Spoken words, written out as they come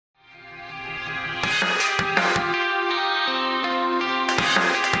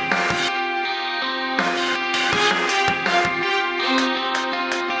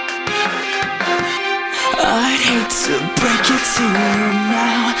break it to you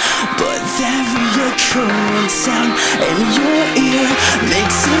now, but that reoccurring sound in your ear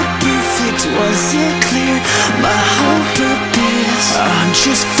makes it perfect. Was it clear? My whole purpose, I'm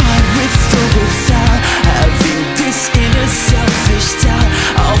just fine with or without having this inner selfish doubt.